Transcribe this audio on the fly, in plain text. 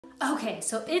Okay,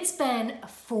 so it's been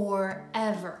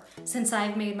forever since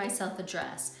I've made myself a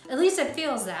dress. At least it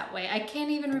feels that way. I can't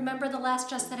even remember the last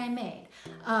dress that I made.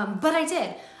 But I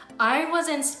did. I was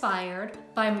inspired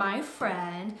by my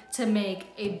friend to make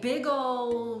a big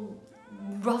old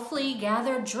roughly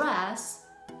gathered dress,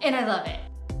 and I love it.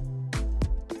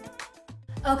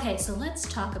 Okay, so let's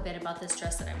talk a bit about this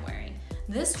dress that I'm wearing.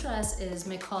 This dress is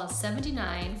McCall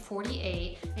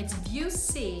 7948. It's view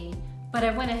C, but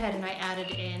I went ahead and I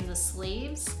added in the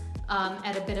sleeves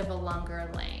at a bit of a longer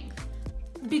length.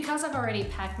 Because I've already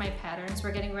packed my patterns,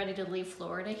 we're getting ready to leave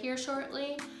Florida here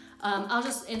shortly. I'll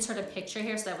just insert a picture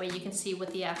here so that way you can see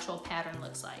what the actual pattern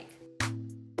looks like.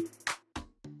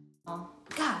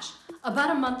 Gosh, about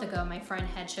a month ago, my friend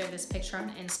had shared this picture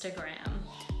on Instagram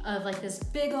of like this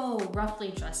big old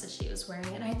roughly dress that she was wearing,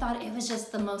 and I thought it was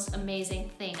just the most amazing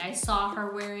thing. I saw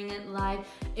her wearing it live.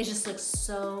 It just looked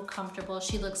so comfortable.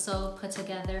 She looked so put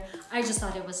together. I just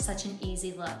thought it was such an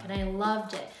easy look, and I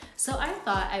loved it. So I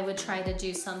thought I would try to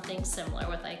do something similar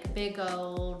with like a big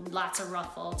old, lots of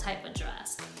ruffle type of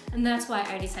dress. And that's why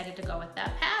I decided to go with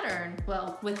that pattern.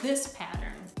 Well, with this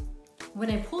pattern. When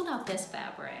I pulled out this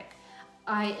fabric,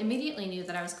 I immediately knew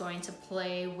that I was going to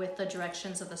play with the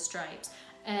directions of the stripes.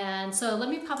 And so let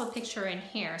me pop a picture in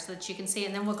here so that you can see,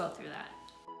 and then we'll go through that.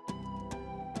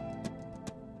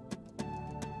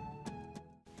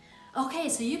 Okay,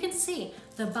 so you can see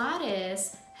the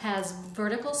bodice has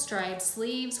vertical stripes,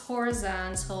 sleeves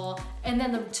horizontal, and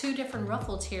then the two different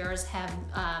ruffle tiers have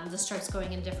the stripes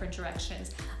going in different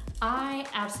directions. I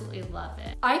absolutely love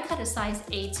it. I cut a size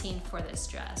 18 for this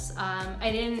dress.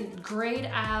 I didn't grade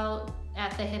out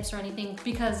at the hips or anything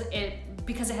because it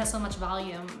has so much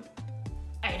volume.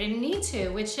 I didn't need to,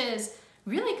 which is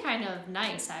really kind of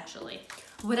nice actually.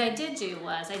 What I did do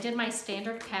was I did my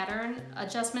standard pattern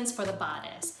adjustments for the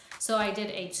bodice. So I did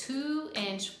a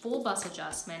 2-inch full bust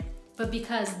adjustment, but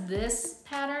because this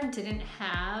pattern didn't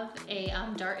have a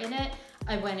dart in it,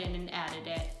 I went in and added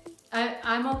it.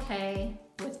 I'm okay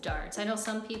with darts. I know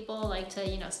some people like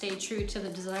to, stay true to the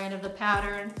design of the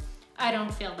pattern. I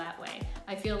don't feel that way.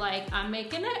 I feel like I'm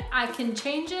making it. I can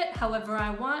change it however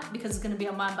I want because it's gonna be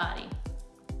on my body.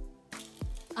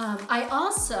 I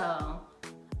also,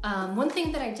 one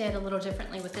thing that I did a little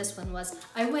differently with this one was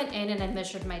I went in and I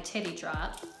measured my titty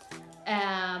drop,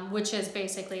 which is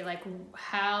basically like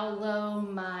how low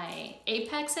my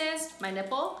apex is, my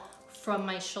nipple, from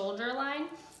my shoulder line,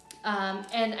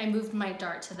 and I moved my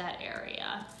dart to that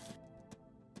area.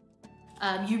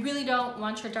 You really don't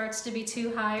want your darts to be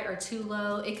too high or too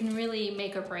low. It can really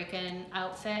make or break an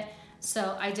outfit.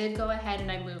 So I did go ahead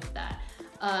and I moved that.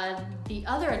 The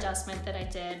other adjustment that I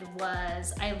did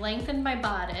was I lengthened my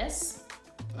bodice.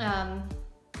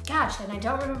 Gosh, and I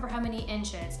don't remember how many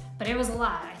inches, but it was a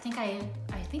lot. I think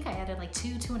I added like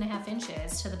 2.5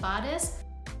 inches to the bodice.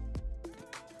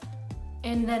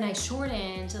 And then I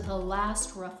shortened the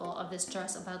last ruffle of this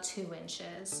dress about 2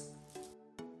 inches.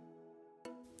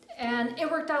 And it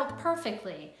worked out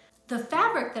perfectly. The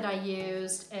fabric that I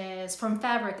used is from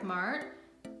Fabric Mart,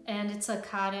 and it's a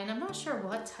cotton. I'm not sure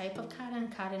what type of cotton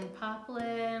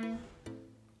poplin,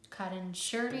 cotton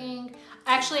shirting.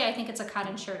 Actually, I think it's a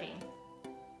cotton shirting.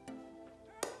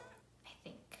 I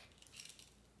think.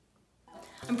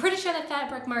 I'm pretty sure that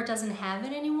Fabric Mart doesn't have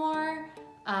it anymore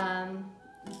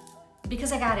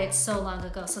because I got it so long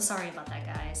ago, so sorry about that,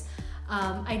 guys.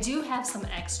 I do have some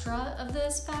extra of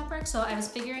this fabric, so I was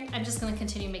figuring I'm just gonna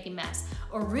continue making masks.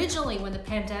 Originally, when the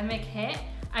pandemic hit,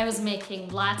 I was making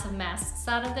lots of masks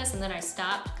out of this, and then I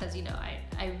stopped because,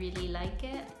 I really like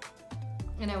it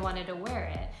and I wanted to wear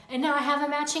it. And now I have a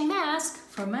matching mask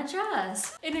for my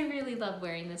dress. And I really love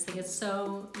wearing this thing. It's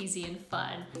so easy and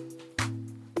fun.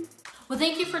 Well,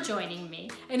 thank you for joining me.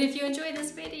 And if you enjoyed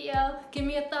this video, give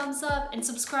me a thumbs up and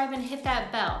subscribe and hit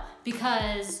that bell,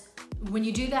 because when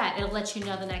you do that, it'll let you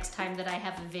know the next time that I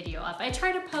have a video up. I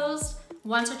try to post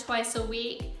once or twice a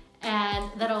week,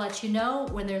 and that'll let you know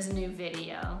when there's a new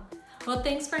video. Well,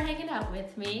 thanks for hanging out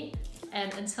with me.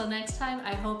 And until next time,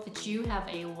 I hope that you have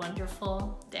a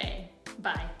wonderful day.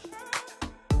 Bye.